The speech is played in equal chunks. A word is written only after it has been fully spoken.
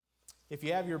If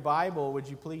you have your Bible, would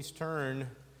you please turn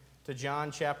to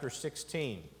John chapter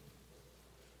 16.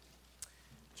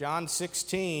 John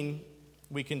 16,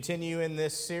 we continue in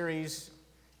this series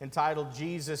entitled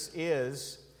Jesus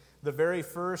Is. The very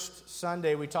first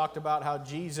Sunday we talked about how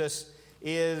Jesus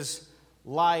is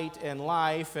light and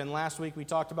life, and last week we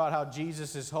talked about how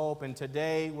Jesus is hope, and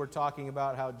today we're talking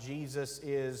about how Jesus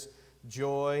is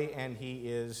joy and He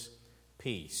is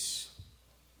peace.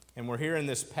 And we're here in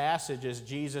this passage as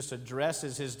Jesus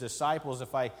addresses His disciples.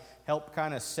 If I help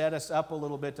kind of set us up a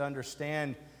little bit to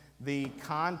understand the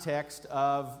context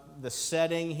of the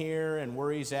setting here and where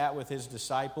He's at with His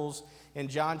disciples, in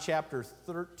John chapter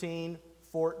 13,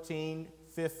 14,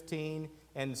 15,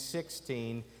 and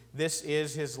 16, this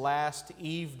is His last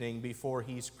evening before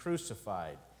He's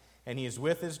crucified. And He is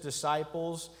with His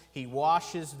disciples. He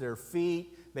washes their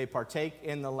feet. They partake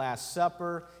in the Last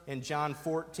Supper. In John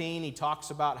 14, He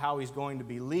talks about how He's going to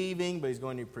be leaving, but He's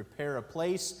going to prepare a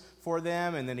place for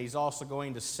them. And then He's also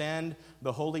going to send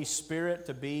the Holy Spirit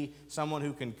to be someone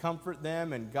who can comfort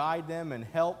them and guide them and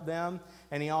help them.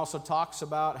 And He also talks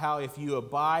about how if you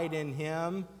abide in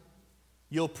Him,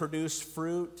 you'll produce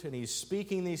fruit. And He's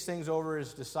speaking these things over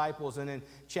His disciples. And in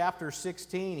chapter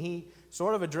 16, He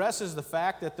sort of addresses the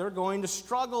fact that they're going to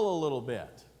struggle a little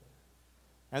bit.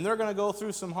 And they're going to go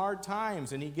through some hard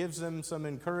times, and He gives them some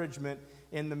encouragement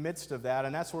in the midst of that.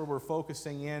 And that's where we're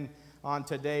focusing in on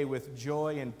today, with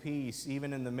joy and peace,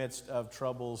 even in the midst of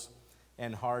troubles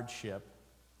and hardship.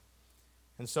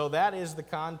 And so that is the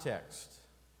context,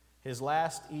 His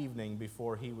last evening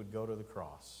before He would go to the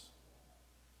cross.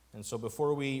 And so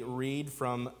before we read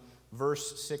from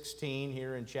verse 16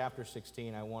 here in chapter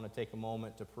 16, I want to take a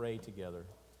moment to pray together,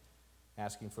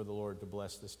 asking for the Lord to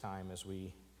bless this time as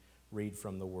we read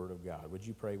from the Word of God. Would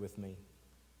you pray with me?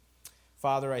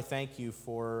 Father, I thank You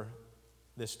for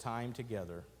this time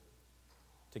together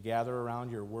to gather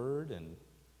around Your Word, and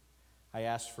I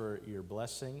ask for Your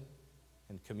blessing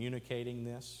in communicating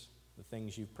this, the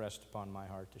things You've pressed upon my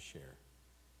heart to share.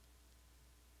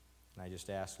 And I just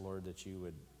ask, Lord, that You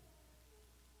would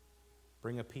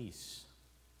bring a peace,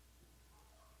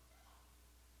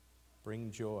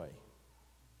 bring joy,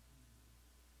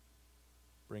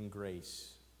 bring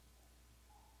grace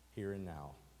here and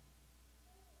now.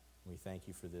 We thank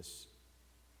You for this.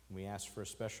 We ask for a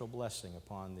special blessing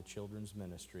upon the children's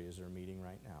ministry as they're meeting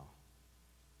right now.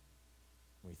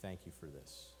 We thank You for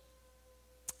this.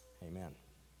 Amen.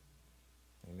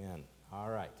 Amen. All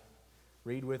right.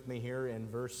 Read with me here in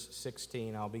verse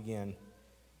 16. I'll begin.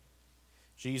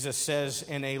 Jesus says,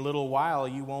 "In a little while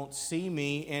you won't see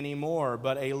Me anymore,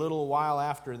 but a little while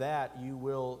after that you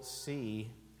will see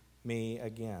Me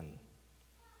again."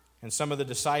 And some of the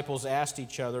disciples asked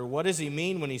each other, "What does He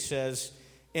mean when He says,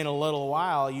 'In a little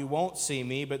while you won't see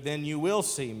Me, but then you will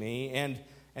see Me'? And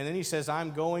then He says,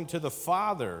 'I'm going to the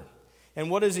Father.' And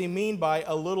what does He mean by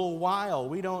a little while?"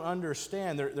 We don't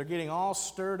understand. They're getting all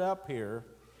stirred up here.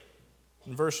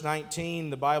 In verse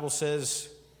 19, the Bible says,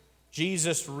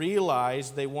 Jesus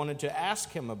realized they wanted to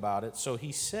ask Him about it, so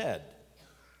He said,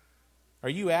 "Are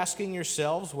you asking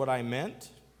yourselves what I meant?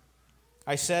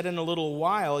 I said, 'In a little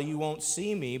while you won't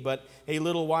see Me, but a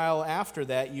little while after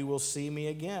that you will see Me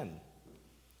again.'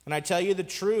 And I tell you the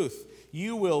truth,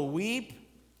 you will weep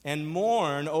and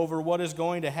mourn over what is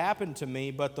going to happen to Me,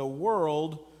 but the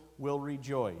world will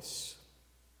rejoice.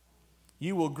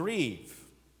 You will grieve,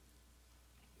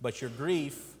 but your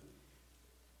grief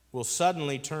will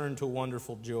suddenly turn to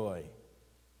wonderful joy.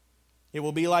 It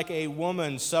will be like a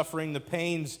woman suffering the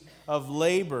pains of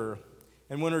labor,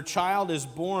 and when her child is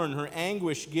born, her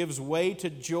anguish gives way to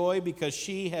joy because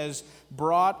she has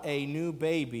brought a new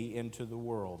baby into the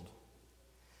world.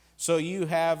 So you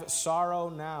have sorrow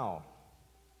now,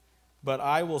 but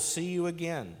I will see you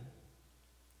again,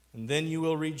 and then you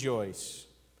will rejoice,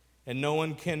 and no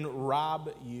one can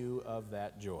rob you of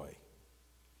that joy.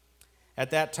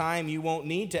 At that time, you won't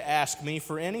need to ask Me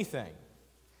for anything.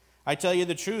 I tell you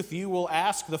the truth, you will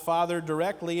ask the Father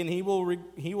directly, and He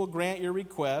will grant your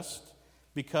request,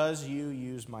 because you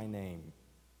use My name.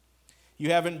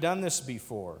 You haven't done this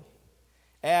before.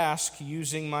 Ask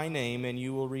using My name, and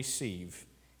you will receive,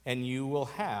 and you will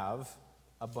have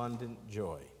abundant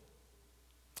joy.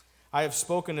 I have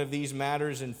spoken of these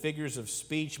matters in figures of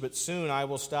speech, but soon I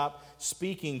will stop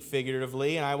speaking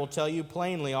figuratively, and I will tell you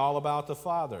plainly all about the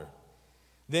Father.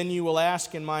 Then you will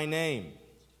ask in My name.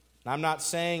 I'm not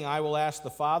saying I will ask the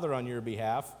Father on your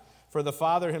behalf, for the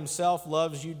Father Himself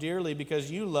loves you dearly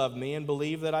because you love Me and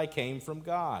believe that I came from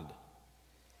God.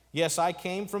 Yes, I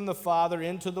came from the Father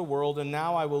into the world, and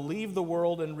now I will leave the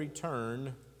world and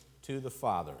return to the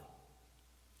Father.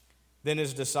 Then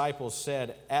his disciples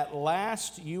said, "At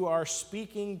last you are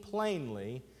speaking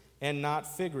plainly and not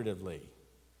figuratively.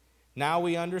 Now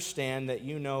we understand that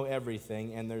you know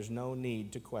everything, and there's no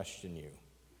need to question you.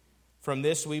 From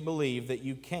this we believe that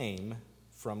you came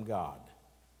from God."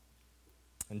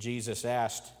 And Jesus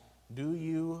asked, "Do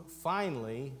you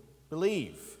finally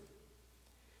believe?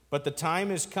 But the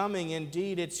time is coming,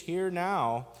 indeed it's here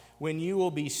now, when you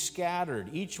will be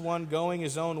scattered, each one going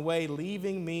his own way,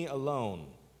 leaving me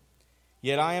alone.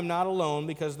 Yet I am not alone,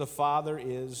 because the Father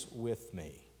is with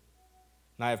me.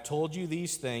 And I have told you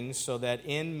these things so that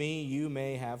in me you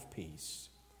may have peace.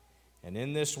 And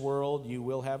in this world you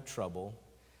will have trouble,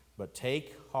 but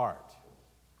take heart.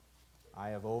 I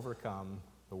have overcome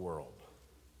the world."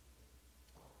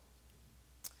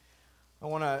 I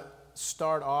want to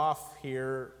start off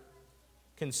here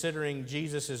considering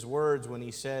Jesus' words when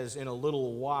he says, "In a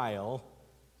little while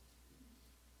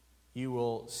you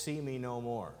will see me no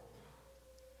more.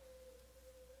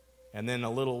 And then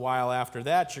a little while after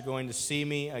that, you're going to see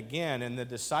me again." And the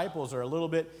disciples are a little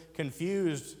bit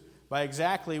confused by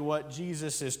exactly what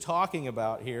Jesus is talking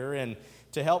about here. And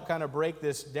to help kind of break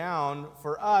this down,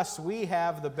 for us, we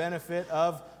have the benefit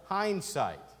of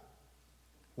hindsight.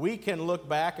 We can look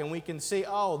back and we can see,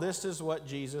 oh, this is what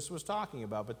Jesus was talking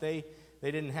about. But they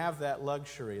didn't have that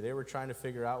luxury. They were trying to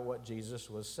figure out what Jesus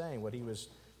was saying, what he was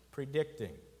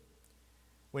predicting.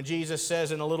 When Jesus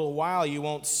says, "In a little while you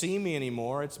won't see me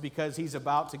anymore," it's because he's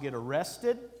about to get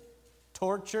arrested,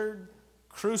 tortured,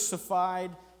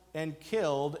 crucified, and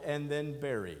killed, and then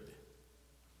buried.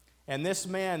 And this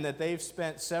man that they've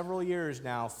spent several years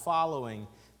now following,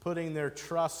 putting their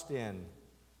trust in,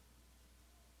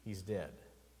 he's dead.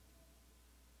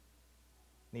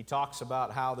 And he talks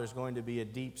about how there's going to be a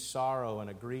deep sorrow and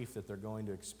a grief that they're going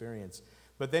to experience.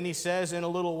 But then he says, "In a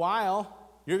little while,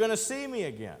 you're going to see me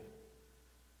again."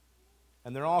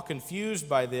 And they're all confused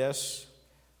by this.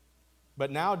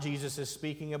 But now Jesus is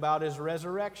speaking about his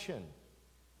resurrection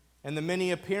and the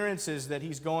many appearances that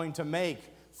he's going to make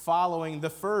following the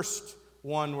first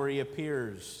one where he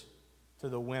appears to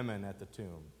the women at the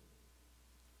tomb.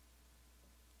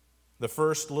 The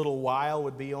first little while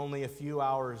would be only a few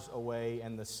hours away,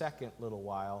 and the second little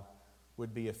while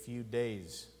would be a few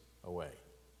days away.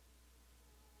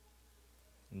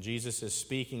 And Jesus is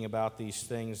speaking about these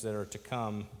things that are to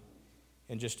come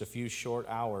in just a few short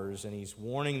hours, and he's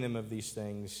warning them of these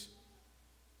things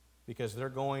because they're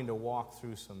going to walk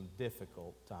through some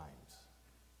difficult times.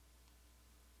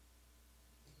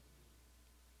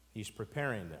 He's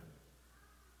preparing them.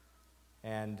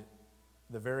 And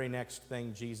the very next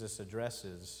thing Jesus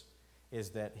addresses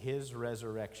is that his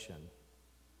resurrection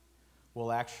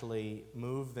will actually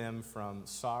move them from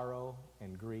sorrow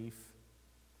and grief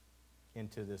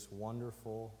into this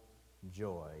wonderful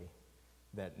joy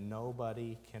that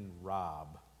nobody can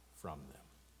rob from them.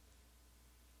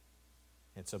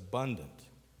 It's abundant.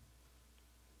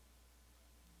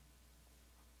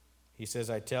 He says,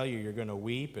 "I tell you, you're going to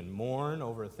weep and mourn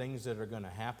over things that are going to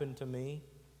happen to me,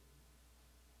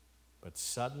 but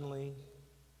suddenly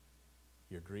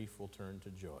your grief will turn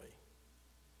to joy."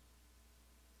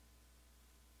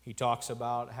 He talks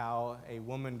about how a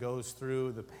woman goes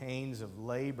through the pains of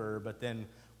labor, but then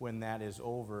when that is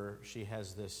over, she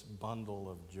has this bundle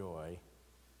of joy.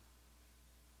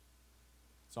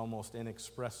 It's almost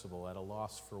inexpressible, at a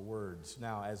loss for words.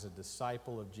 Now, as a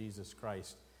disciple of Jesus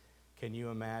Christ, can you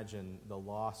imagine the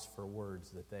loss for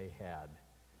words that they had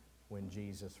when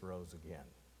Jesus rose again?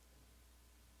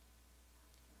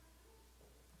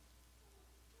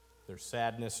 Their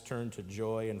sadness turned to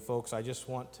joy. And folks, I just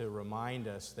want to remind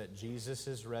us that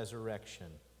Jesus'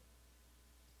 resurrection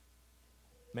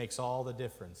makes all the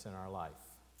difference in our life.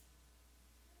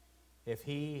 If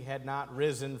he had not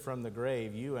risen from the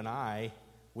grave, you and I,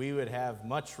 we would have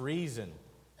much reason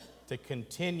to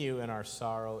continue in our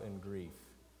sorrow and grief.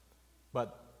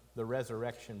 But the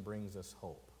resurrection brings us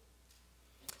hope.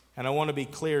 And I want to be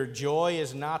clear, joy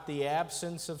is not the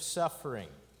absence of suffering,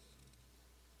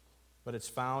 but it's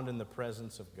found in the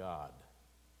presence of God.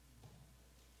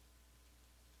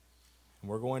 And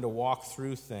we're going to walk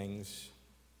through things,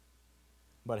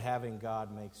 but having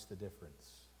God makes the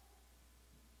difference.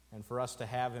 And for us to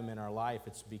have him in our life,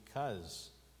 it's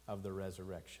because of the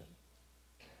resurrection.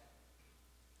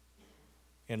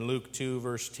 In Luke 2,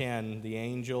 verse 10, the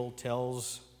angel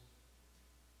tells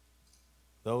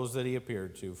those that he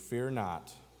appeared to, "Fear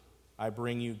not, I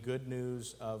bring you good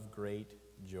news of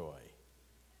great joy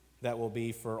that will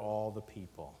be for all the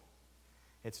people."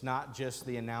 It's not just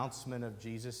the announcement of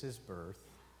Jesus' birth,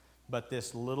 but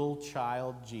this little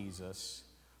child Jesus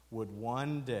would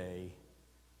one day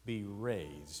be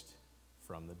raised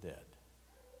from the dead.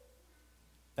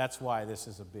 That's why this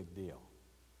is a big deal.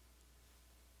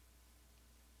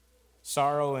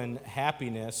 Sorrow and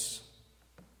happiness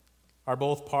are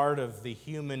both part of the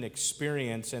human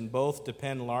experience, and both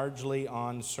depend largely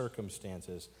on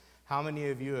circumstances. How many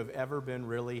of you have ever been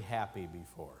really happy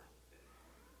before?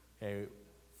 Okay,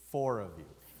 4 of you.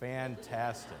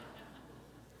 Fantastic.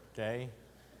 Okay?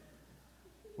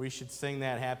 We should sing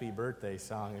that happy birthday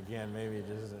song again. Maybe it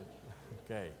isn't.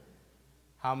 Okay.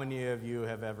 How many of you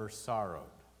have ever sorrowed?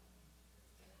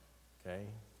 Okay?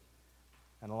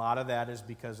 And a lot of that is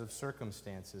because of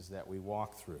circumstances that we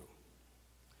walk through.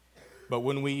 But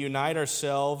when we unite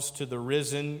ourselves to the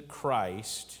risen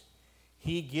Christ,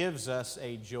 He gives us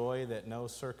a joy that no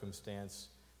circumstance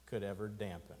could ever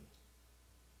dampen.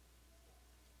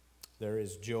 There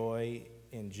is joy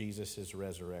in Jesus'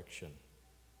 resurrection.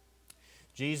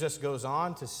 Jesus goes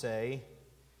on to say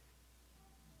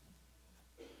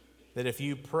that if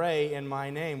you pray in my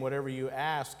name, whatever you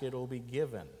ask, it'll be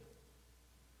given.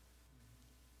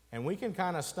 And we can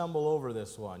kind of stumble over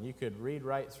this one. You could read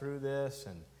right through this,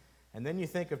 and then you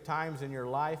think of times in your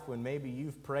life when maybe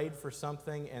you've prayed for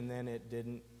something and then it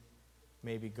didn't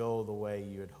maybe go the way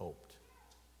you had hoped.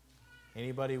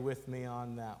 Anybody with me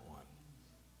on that one?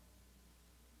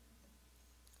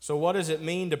 So what does it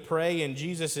mean to pray in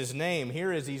Jesus' name?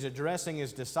 Here as He's addressing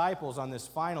His disciples on this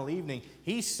final evening,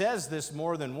 He says this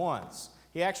more than once.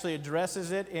 He actually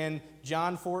addresses it in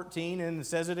John 14 and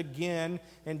says it again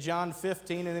in John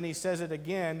 15, and then He says it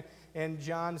again in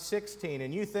John 16.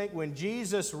 And you think when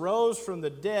Jesus rose from the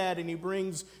dead and He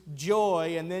brings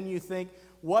joy, and then you think,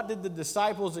 what did the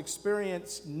disciples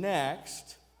experience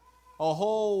next? A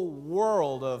whole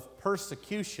world of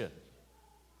persecution,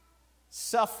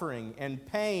 suffering and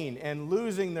pain and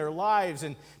losing their lives.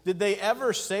 And did they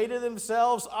ever say to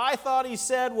themselves, I thought He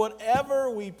said whatever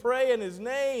we pray in His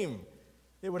name,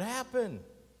 it would happen.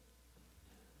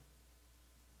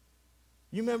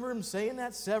 You remember Him saying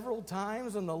that several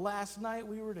times on the last night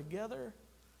we were together?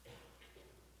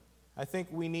 I think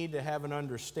we need to have an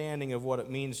understanding of what it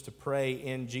means to pray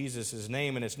in Jesus'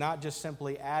 name. And it's not just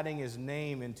simply adding His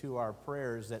name into our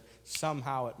prayers that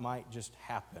somehow it might just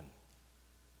happen.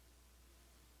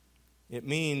 It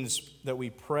means that we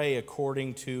pray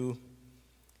according to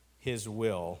His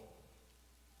will.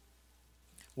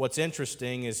 What's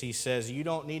interesting is He says, you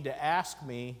don't need to ask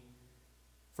me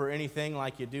for anything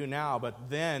like you do now, but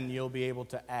then you'll be able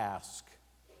to ask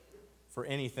for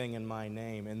anything in my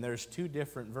name. And there's 2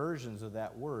 different versions of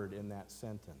that word in that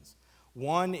sentence.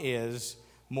 One is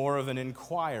more of an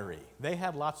inquiry. They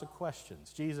had lots of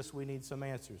questions. Jesus, we need some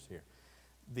answers here.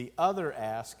 The other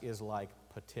ask is like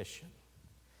petition.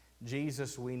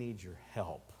 Jesus, we need your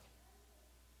help.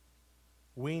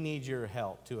 We need your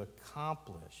help to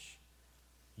accomplish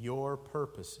your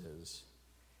purposes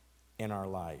in our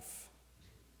life.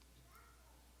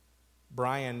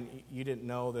 Brian, you didn't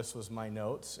know this was my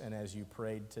notes, and as you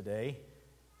prayed today,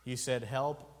 you said,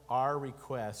 help our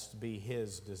requests be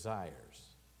His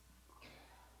desires.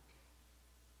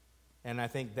 And I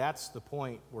think that's the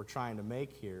point we're trying to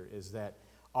make here, is that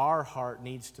our heart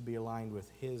needs to be aligned with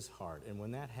His heart. And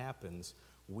when that happens,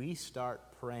 we start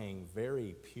praying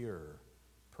very pure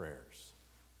prayers.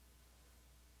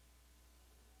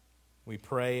 We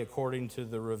pray according to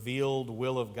the revealed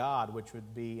will of God, which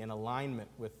would be in alignment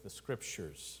with the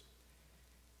Scriptures.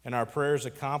 And our prayers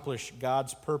accomplish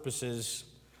God's purposes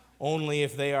only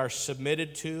if they are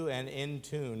submitted to and in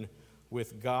tune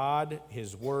with God,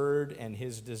 His Word, and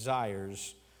His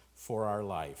desires for our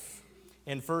life.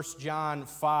 In 1 John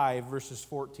 5, verses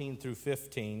 14 through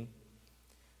 15,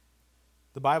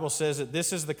 the Bible says that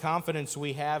this is the confidence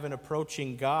we have in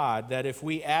approaching God, that if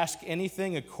we ask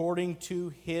anything according to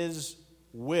His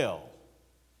will,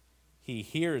 He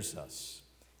hears us.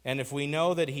 And if we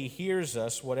know that He hears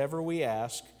us, whatever we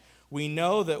ask, we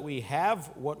know that we have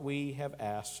what we have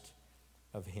asked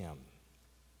of Him.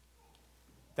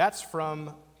 That's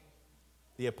from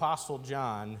the Apostle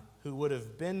John, who would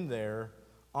have been there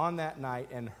on that night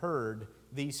and heard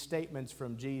these statements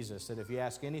from Jesus, that if you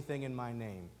ask anything in my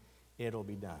name, it'll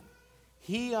be done.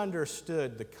 He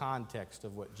understood the context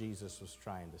of what Jesus was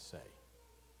trying to say.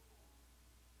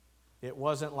 It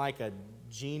wasn't like a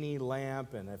genie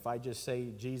lamp, and if I just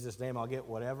say Jesus' name, I'll get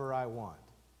whatever I want.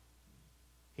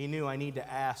 He knew I need to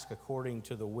ask according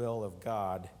to the will of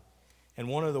God. And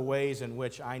one of the ways in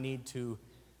which I need to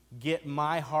get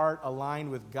my heart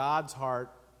aligned with God's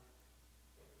heart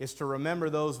is to remember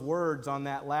those words on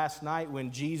that last night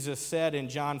when Jesus said in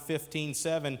John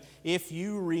 15:7, if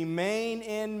you remain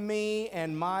in me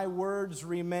and my words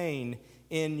remain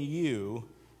in you,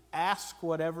 ask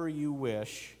whatever you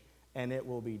wish and it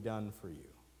will be done for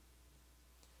you.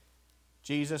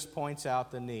 Jesus points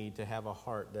out the need to have a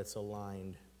heart that's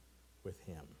aligned with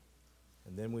Him.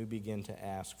 And then we begin to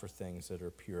ask for things that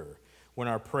are pure. When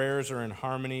our prayers are in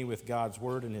harmony with God's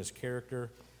Word and His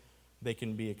character, they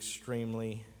can be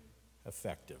extremely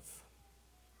effective.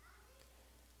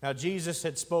 Now, Jesus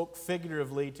had spoke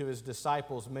figuratively to His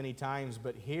disciples many times,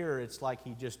 but here it's like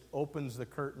He just opens the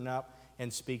curtain up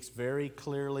and speaks very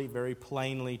clearly, very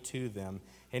plainly to them.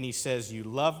 And He says, "You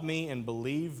love me and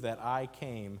believe that I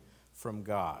came from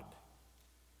God."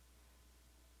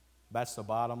 That's the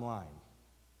bottom line.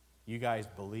 You guys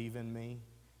believe in me.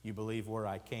 You believe where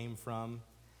I came from.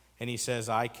 And He says,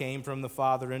 I came from the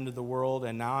Father into the world,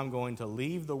 and now I'm going to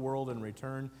leave the world and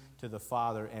return to the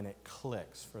Father. And it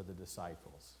clicks for the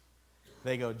disciples.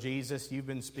 They go, Jesus, you've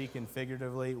been speaking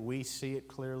figuratively. We see it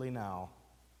clearly now.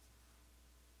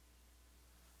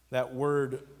 That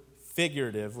word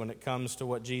figurative, when it comes to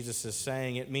what Jesus is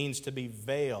saying, it means to be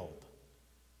veiled.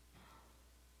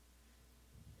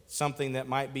 Something that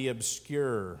might be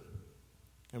obscure.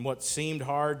 And what seemed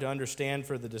hard to understand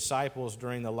for the disciples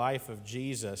during the life of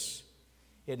Jesus,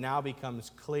 it now becomes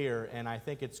clear, and I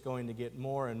think it's going to get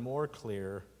more and more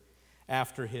clear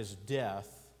after His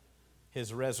death,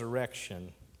 His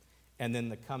resurrection, and then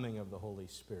the coming of the Holy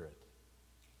Spirit.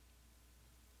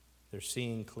 They're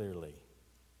seeing clearly.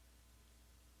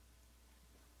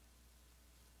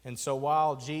 And so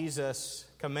while Jesus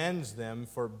commends them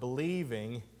for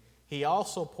believing, He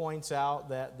also points out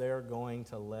that they're going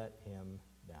to let Him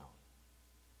down.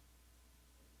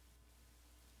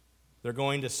 They're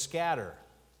going to scatter.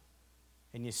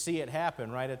 And you see it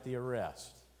happen right at the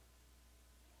arrest.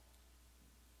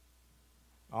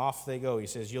 Off they go. He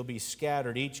says, you'll be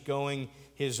scattered, each going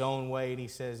his own way. And He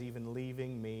says, even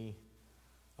leaving me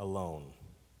alone.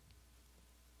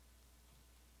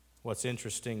 What's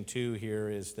interesting, too, here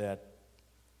is that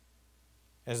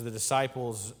as the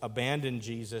disciples abandoned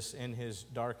Jesus in His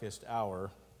darkest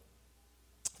hour,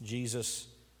 Jesus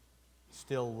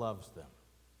still loves them.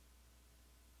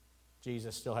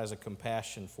 Jesus still has a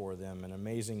compassion for them, an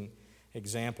amazing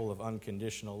example of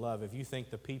unconditional love. If you think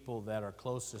the people that are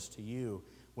closest to you,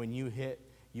 when you hit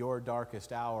your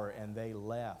darkest hour and they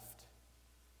left,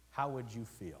 how would you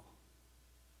feel?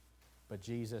 But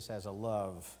Jesus has a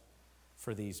love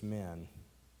for these men.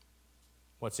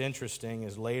 What's interesting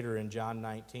is later in John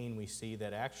 19, we see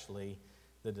that actually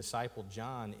the disciple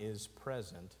John is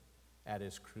present at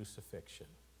His crucifixion.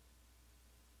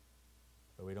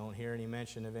 But we don't hear any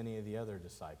mention of any of the other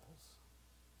disciples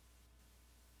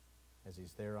as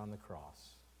He's there on the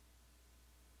cross,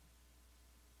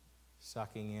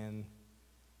 sucking in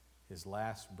His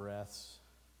last breaths.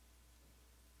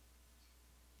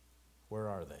 Where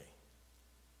are they?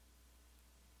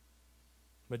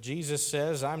 But Jesus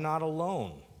says, I'm not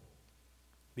alone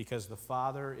because the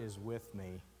Father is with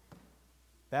me.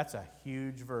 That's a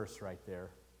huge verse right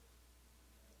there.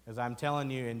 As I'm telling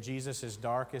you, in Jesus'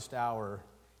 darkest hour,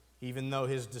 even though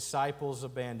His disciples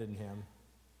abandoned Him,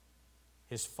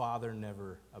 His Father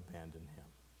never abandoned Him.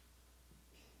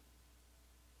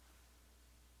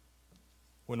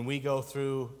 When we go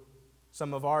through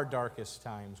some of our darkest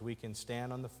times, we can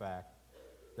stand on the fact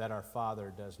that our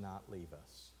Father does not leave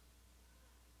us.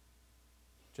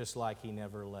 Just like He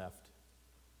never left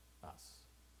us,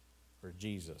 or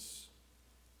Jesus.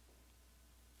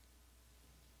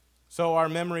 So our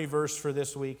memory verse for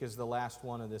this week is the last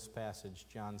one of this passage,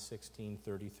 John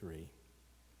 16:33.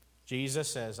 Jesus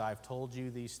says, I've told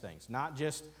you these things. Not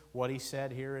just what He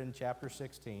said here in chapter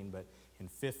 16, but in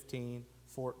 15,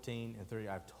 14, and 30.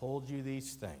 I've told you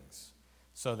these things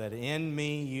so that in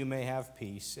me you may have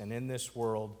peace, and in this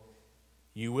world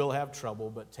you will have trouble,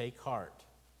 but take heart,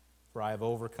 for I have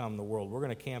overcome the world. We're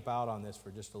going to camp out on this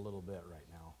for just a little bit right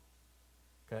now,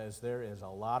 because there is a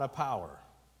lot of power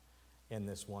in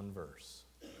this one verse.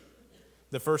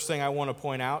 The first thing I want to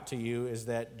point out to you is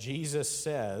that Jesus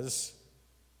says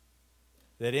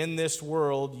that in this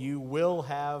world you will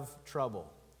have trouble.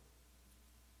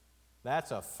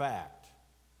 That's a fact.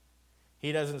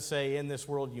 He doesn't say in this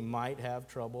world you might have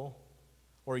trouble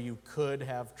or you could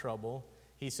have trouble.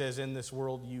 He says in this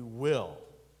world you will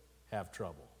have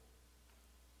trouble.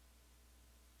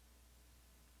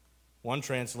 One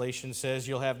translation says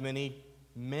you'll have many,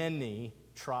 many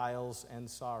trials and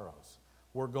sorrows.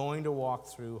 We're going to walk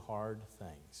through hard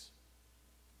things.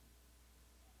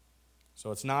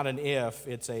 So it's not an if,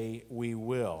 it's a we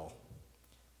will.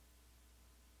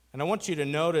 And I want you to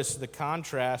notice the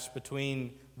contrast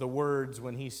between the words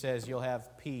when He says you'll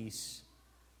have peace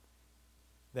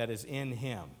that is in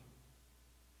Him.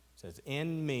 He says,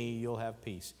 in me you'll have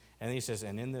peace. And He says,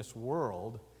 and in this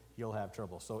world you'll have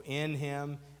trouble. So in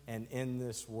Him and in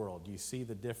this world. Do you see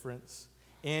the difference?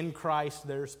 In Christ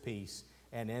there's peace,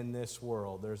 and in this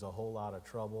world there's a whole lot of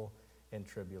trouble and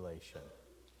tribulation.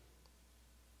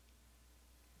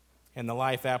 In the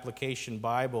Life Application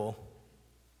Bible,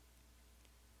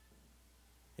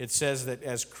 it says that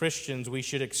as Christians we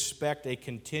should expect a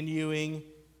continuing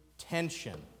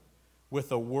tension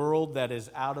with a world that is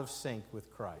out of sync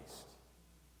with Christ.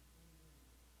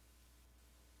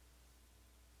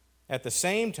 At the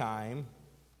same time,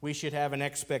 we should have an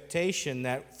expectation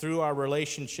that through our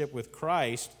relationship with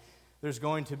Christ, there's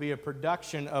going to be a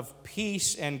production of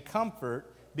peace and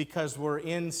comfort because we're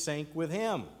in sync with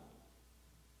Him.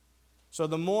 So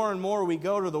the more and more we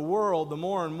go to the world, the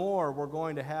more and more we're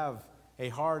going to have a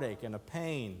heartache and a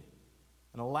pain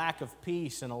and a lack of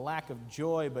peace and a lack of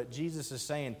joy. But Jesus is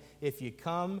saying, if you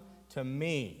come to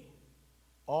me,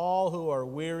 all who are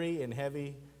weary and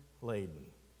heavy laden,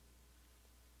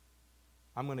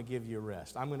 I'm going to give you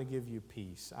rest. I'm going to give you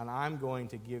peace. And I'm going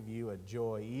to give you a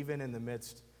joy, even in the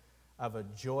midst of a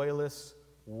joyless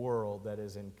world that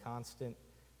is in constant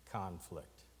conflict.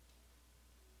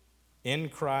 In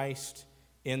Christ,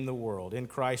 in the world. In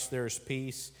Christ there is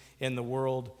peace. In the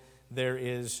world there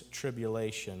is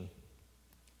tribulation.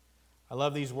 I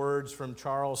love these words from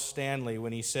Charles Stanley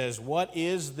when he says, "What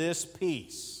is this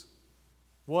peace?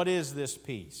 What is this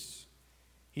peace?"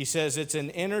 He says it's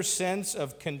an inner sense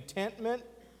of contentment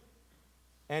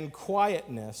and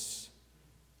quietness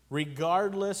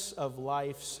regardless of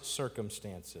life's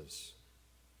circumstances.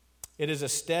 It is a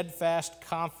steadfast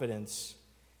confidence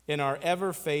in our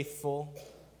ever-faithful,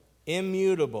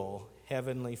 immutable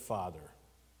Heavenly Father.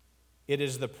 It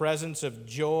is the presence of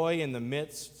joy in the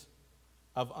midst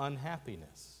of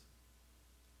unhappiness.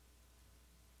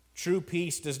 True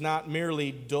peace does not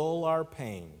merely dull our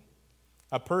pain.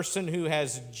 A person who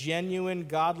has genuine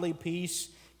godly peace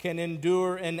can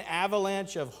endure an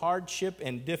avalanche of hardship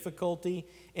and difficulty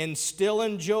and still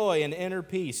enjoy an inner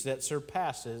peace that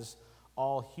surpasses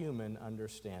all human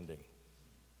understanding.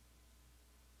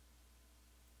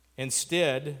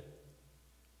 Instead,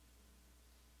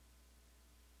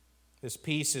 this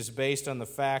peace is based on the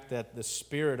fact that the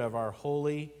Spirit of our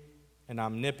holy and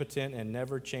omnipotent and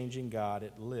never-changing God,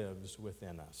 it lives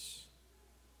within us.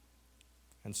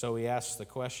 And so he asks the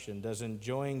question, does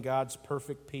enjoying God's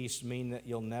perfect peace mean that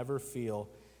you'll never feel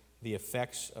the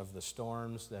effects of the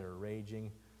storms that are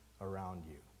raging around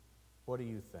you? What do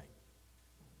you think?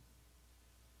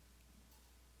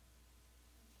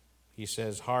 He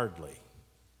says, hardly.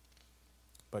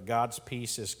 But God's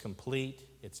peace is complete,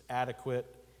 it's adequate,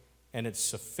 and it's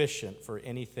sufficient for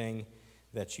anything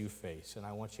that you face. And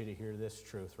I want you to hear this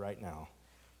truth right now.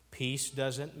 Peace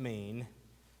doesn't mean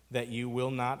that you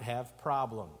will not have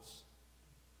problems.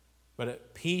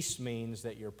 But peace means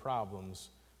that your problems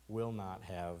will not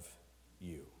have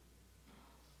you.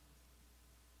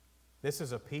 This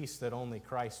is a peace that only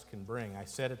Christ can bring. I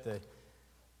said at the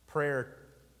prayer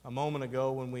a moment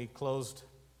ago when we closed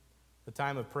the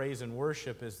time of praise and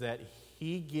worship is that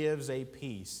He gives a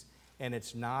peace, and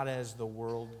it's not as the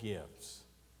world gives.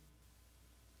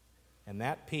 And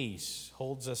that peace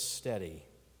holds us steady,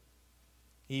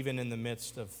 even in the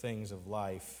midst of things of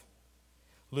life.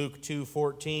 Luke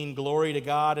 2:14, glory to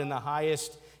God in the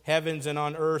highest heavens and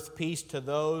on earth, peace to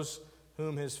those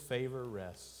whom His favor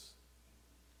rests.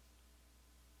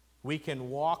 We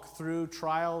can walk through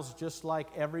trials just like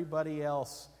everybody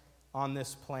else on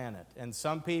this planet. And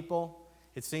some people,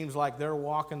 it seems like they're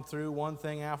walking through one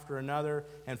thing after another,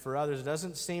 and for others, it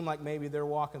doesn't seem like maybe they're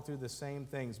walking through the same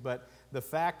things. But the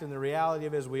fact and the reality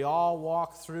of it is we all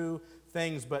walk through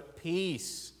things, but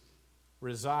peace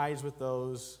resides with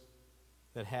those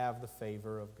that have the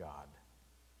favor of God.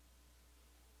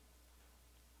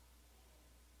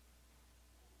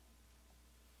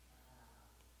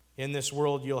 In this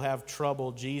world you'll have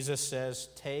trouble. Jesus says,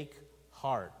 take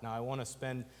heart. Now I want to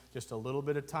spend just a little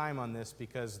bit of time on this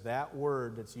because that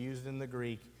word that's used in the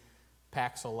Greek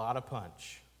packs a lot of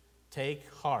punch.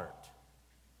 Take heart.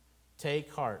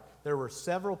 Take heart. There were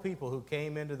several people who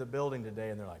came into the building today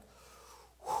and they're like,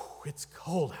 it's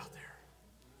cold out there.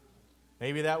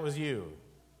 Maybe that was you.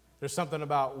 There's something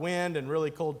about wind and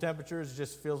really cold temperatures. It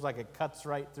just feels like it cuts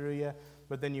right through you.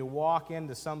 But then you walk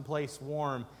into someplace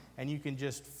warm and you can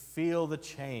just feel the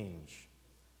change.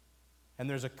 And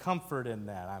there's a comfort in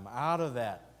that. I'm out of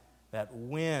that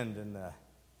wind and the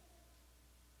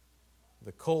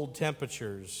cold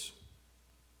temperatures.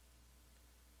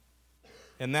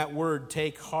 And that word,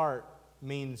 take heart,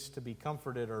 means to be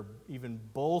comforted or even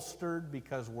bolstered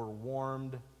because we're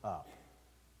warmed up.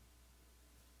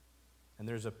 And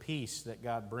there's a peace that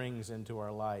God brings into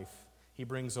our life. He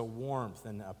brings a warmth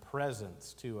and a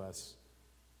presence to us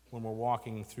when we're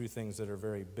walking through things that are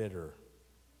very bitter.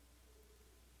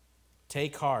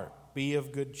 Take heart, be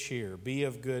of good cheer, be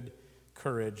of good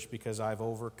courage, because I've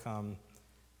overcome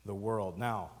the world.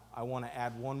 Now, I want to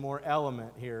add one more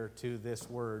element here to this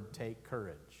word, take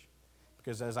courage.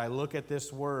 Because as I look at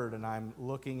this word and I'm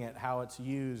looking at how it's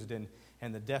used and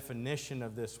the definition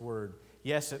of this word,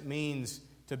 yes, it means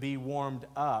to be warmed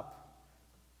up,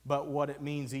 but what it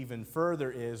means even further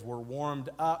is we're warmed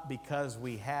up because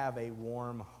we have a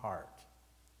warm heart.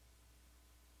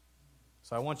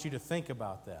 So I want you to think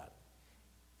about that.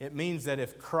 It means that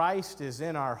if Christ is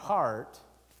in our heart,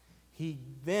 He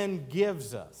then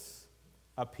gives us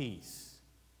a peace.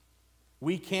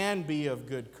 We can be of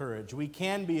good courage. We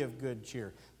can be of good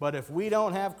cheer. But if we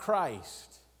don't have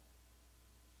Christ,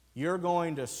 you're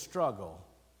going to struggle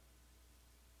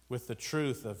with the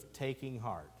truth of taking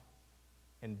heart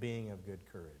and being of good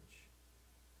courage.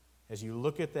 As you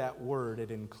look at that word, it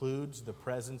includes the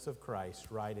presence of Christ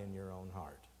right in your own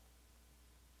heart.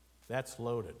 That's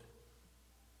loaded.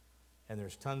 And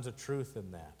there's tons of truth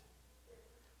in that.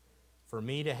 For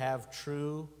me to have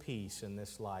true peace in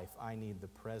this life, I need the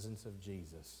presence of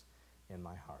Jesus in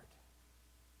my heart.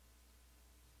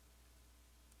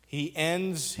 He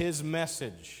ends his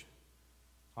message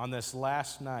on this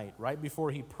last night, right before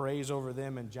he prays over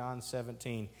them in John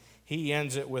 17. He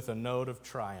ends it with a note of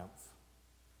triumph.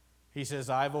 He says,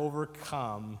 I've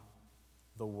overcome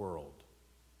the world.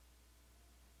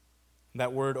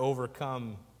 That word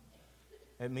overcome,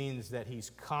 it means that he's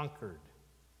conquered,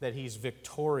 that he's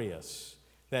victorious,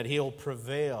 that he'll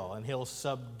prevail and he'll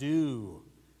subdue.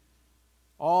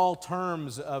 All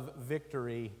terms of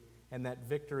victory, and that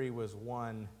victory was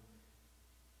won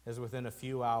as within a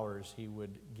few hours he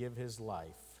would give his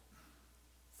life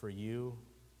for you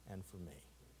and for me.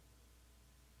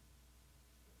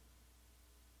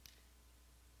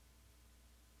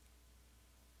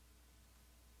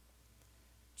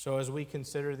 So as we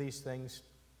consider these things,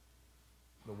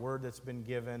 the word that's been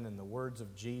given and the words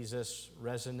of Jesus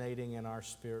resonating in our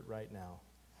spirit right now,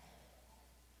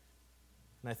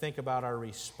 and I think about our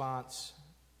response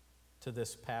to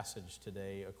this passage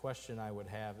today, a question I would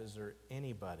have, is there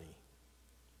anybody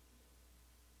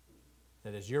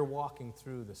that as you're walking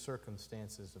through the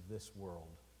circumstances of this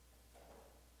world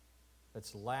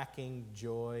that's lacking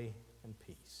joy and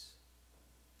peace?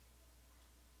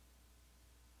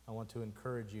 I want to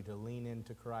encourage you to lean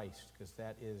into Christ, because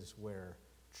that is where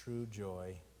true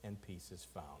joy and peace is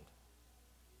found.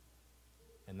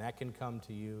 And that can come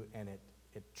to you, and it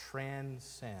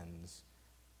transcends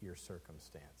your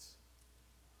circumstance.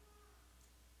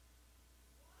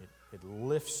 It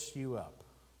lifts you up.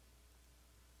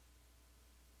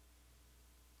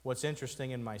 What's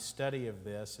interesting in my study of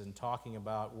this and talking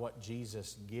about what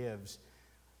Jesus gives,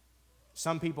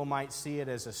 some people might see it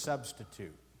as a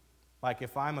substitute. Like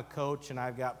if I'm a coach and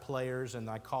I've got players and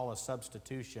I call a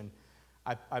substitution,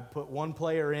 I put one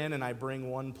player in and I bring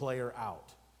one player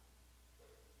out.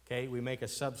 Okay, we make a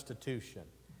substitution.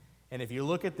 And if you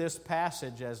look at this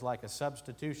passage as like a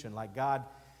substitution, like God,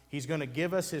 He's going to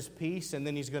give us His peace and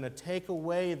then He's going to take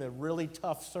away the really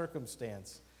tough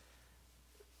circumstance,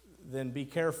 then be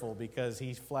careful, because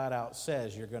He flat out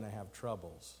says you're going to have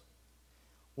troubles.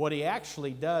 What He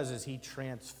actually does is He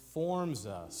transforms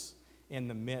us in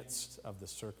the midst of the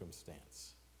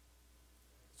circumstance.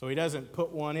 So He doesn't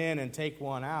put one in and take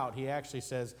one out. He actually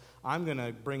says, I'm going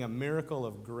to bring a miracle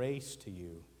of grace to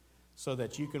you so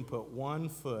that you can put one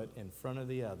foot in front of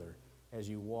the other as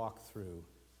you walk through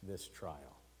this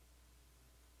trial.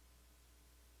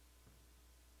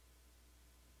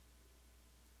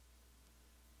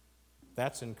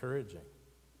 That's encouraging.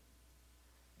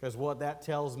 Because what that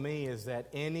tells me is that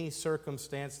any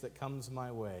circumstance that comes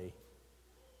my way,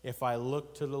 if I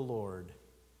look to the Lord,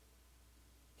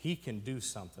 He can do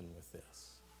something with this.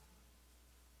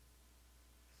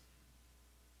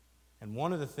 And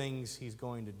one of the things He's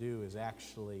going to do is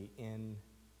actually in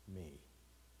me.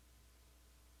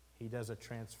 He does a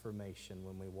transformation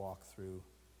when we walk through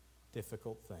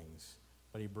difficult things,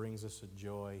 but He brings us a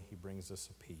joy, He brings us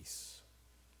a peace.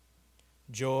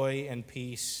 Joy and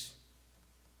peace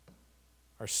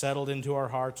are settled into our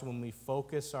hearts when we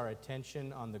focus our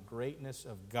attention on the greatness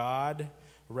of God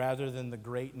rather than the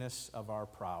greatness of our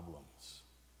problems.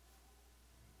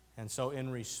 And so in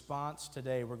response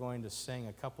today, we're going to sing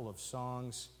a couple of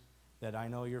songs that I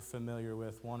know you're familiar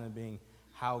with, one of being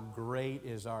How Great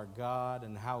Is Our God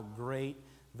and How Great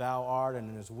Thou Art.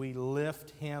 And as we lift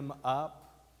Him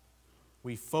up,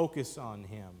 we focus on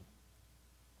Him.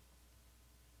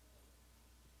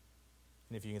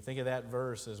 And if you can think of that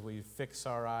verse, as we fix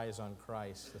our eyes on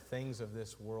Christ, the things of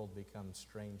this world become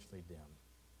strangely dim.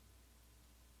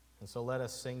 And so let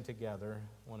us sing together.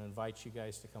 I want to invite you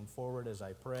guys to come forward as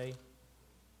I pray.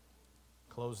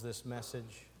 close this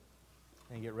message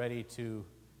and get ready to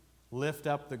lift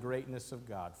up the greatness of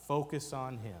God. Focus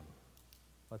on Him.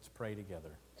 Let's pray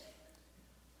together.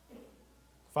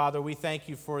 Father, we thank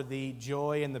you for the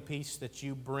joy and the peace that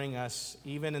you bring us,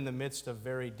 even in the midst of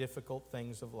very difficult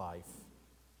things of life.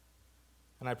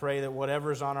 And I pray that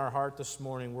whatever's on our heart this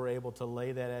morning, we're able to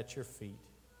lay that at your feet,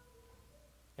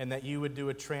 and that you would do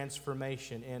a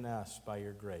transformation in us by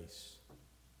your grace.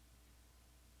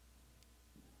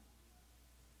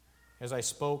 As I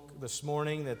spoke this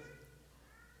morning, that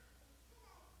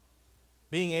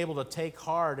being able to take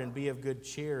heart and be of good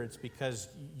cheer, it's because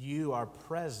you are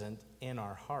present in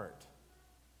our heart.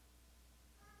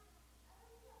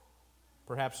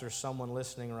 Perhaps there's someone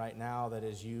listening right now that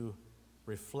as you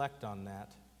reflect on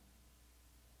that,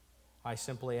 I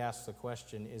simply ask the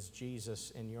question, is Jesus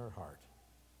in your heart?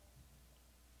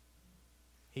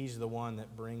 He's the one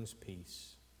that brings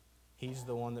peace. He's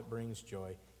the one that brings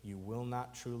joy. You will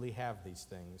not truly have these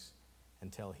things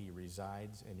until He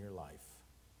resides in your life.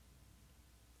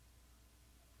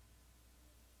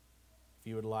 If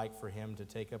you would like for Him to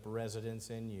take up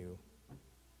residence in you,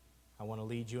 I want to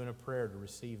lead you in a prayer to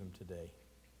receive Him today.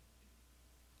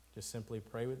 Just simply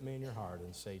pray with me in your heart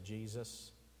and say,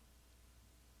 Jesus,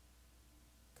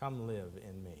 come live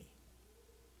in me.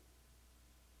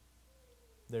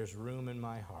 There's room in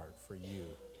my heart for you.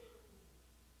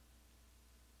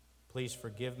 Please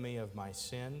forgive me of my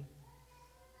sin.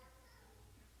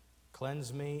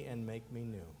 Cleanse me and make me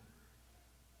new.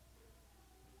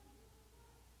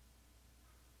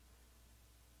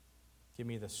 Give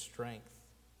me the strength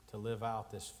to live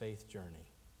out this faith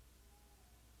journey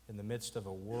in the midst of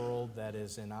a world that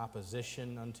is in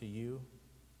opposition unto you.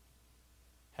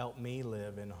 Help me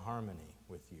live in harmony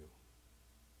with you.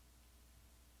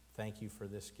 Thank you for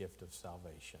this gift of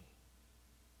salvation.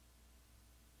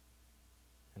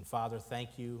 And Father,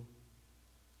 thank you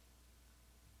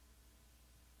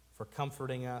for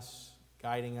comforting us,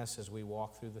 guiding us as we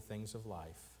walk through the things of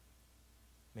life.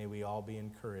 May we all be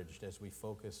encouraged as we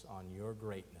focus on your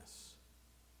greatness.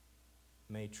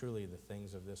 May truly the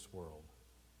things of this world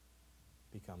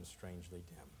become strangely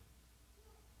dim.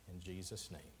 In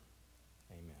Jesus' name,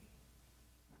 amen.